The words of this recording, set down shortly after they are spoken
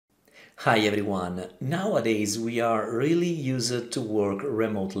Hi everyone! Nowadays we are really used to work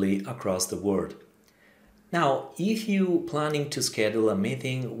remotely across the world. Now, if you planning to schedule a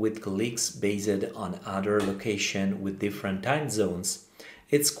meeting with colleagues based on other location with different time zones,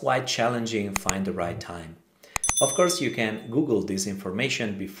 it's quite challenging to find the right time. Of course, you can Google this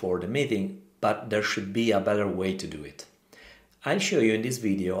information before the meeting, but there should be a better way to do it. I'll show you in this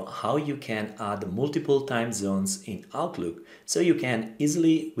video how you can add multiple time zones in Outlook so you can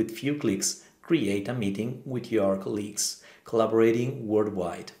easily, with few clicks, create a meeting with your colleagues, collaborating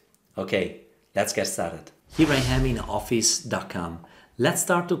worldwide. Okay, let's get started. Here I am in office.com. Let's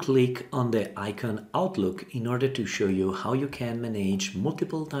start to click on the icon Outlook in order to show you how you can manage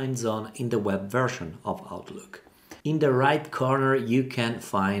multiple time zones in the web version of Outlook. In the right corner you can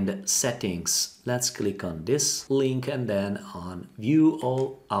find settings. Let's click on this link and then on view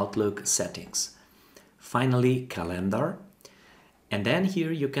all Outlook settings. Finally calendar, and then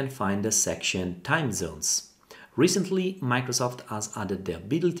here you can find the section time zones. Recently Microsoft has added the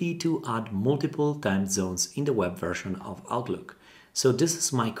ability to add multiple time zones in the web version of Outlook. So this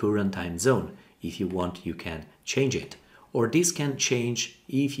is my current time zone. If you want you can change it, or this can change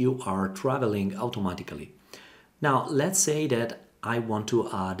if you are traveling automatically. Now, let's say that I want to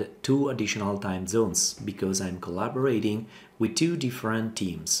add 2 additional time zones because I'm collaborating with 2 different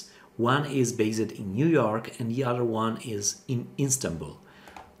teams. One is based in New York and the other one is in Istanbul.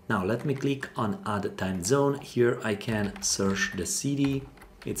 Now, let me click on Add Time Zone. Here I can search the city.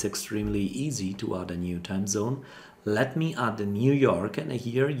 It's extremely easy to add a new time zone. Let me add New York, and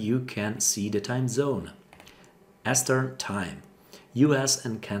here you can see the time zone. Eastern Time, US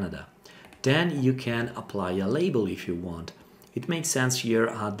and Canada. Then you can apply a label if you want. It makes sense here,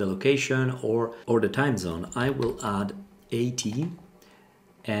 add the location or the time zone. I will add AT,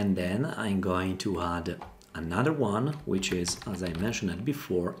 and then I'm going to add another one, which is, as I mentioned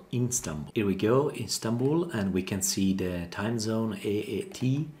before, Istanbul. Here we go, Istanbul, and we can see the time zone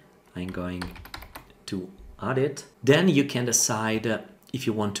AAT. I'm going to add it. Then you can decide if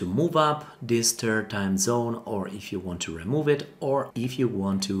you want to move up this third time zone, or if you want to remove it, or if you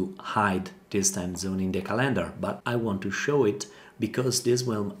want to hide this time zone in the calendar. But I want to show it because this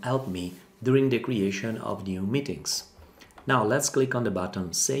will help me during the creation of new meetings. Now let's click on the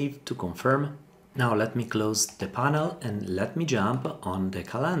button Save to confirm. Now let me close the panel and let me jump on the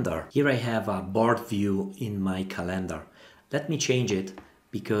calendar. Here I have a board view in my calendar. Let me change it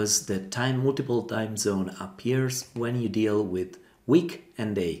because the multiple time zone appears when you deal with week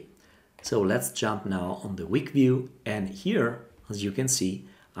and day. So let's jump now on the week view, and here, as you can see,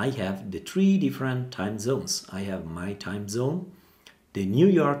 I have the 3 different time zones. I have my time zone, the New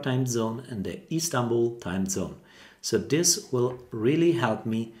York time zone, and the Istanbul time zone. So this will really help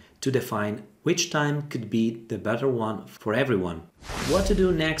me to define which time could be the better one for everyone. What to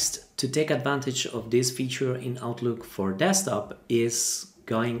do next to take advantage of this feature in Outlook for desktop is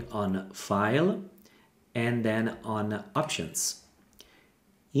going on File and then on Options.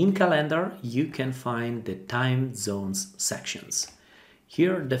 In Calendar, you can find the Time Zones sections.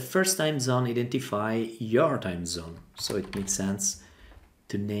 Here, the first time zone identifies your time zone, so it makes sense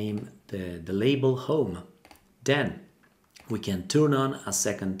to name the label Home. Then, we can turn on a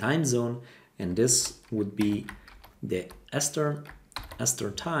second time zone, and this would be the Eastern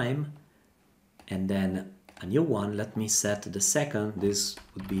Time, and then a new one. Let me set the second. This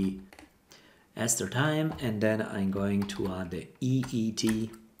would be Eastern Time, and then I'm going to add the EET,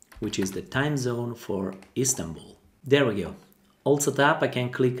 which is the time zone for Istanbul. There we go. All set up. I can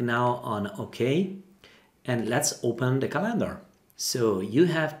click now on OK, and let's open the calendar. So you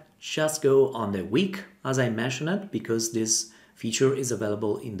have just go on the week, as I mentioned it, because this feature is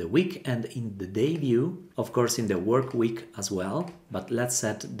available in the week and in the day view, of course in the work week as well, but let's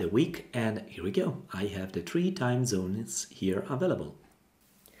set the week, and here we go. I have the 3 time zones here available.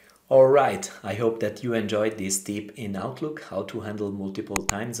 Alright, I hope that you enjoyed this tip in Outlook, how to handle multiple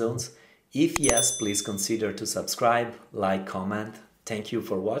time zones. If yes, please consider to subscribe, like, comment. Thank you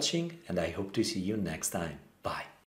for watching, and I hope to see you next time. Bye.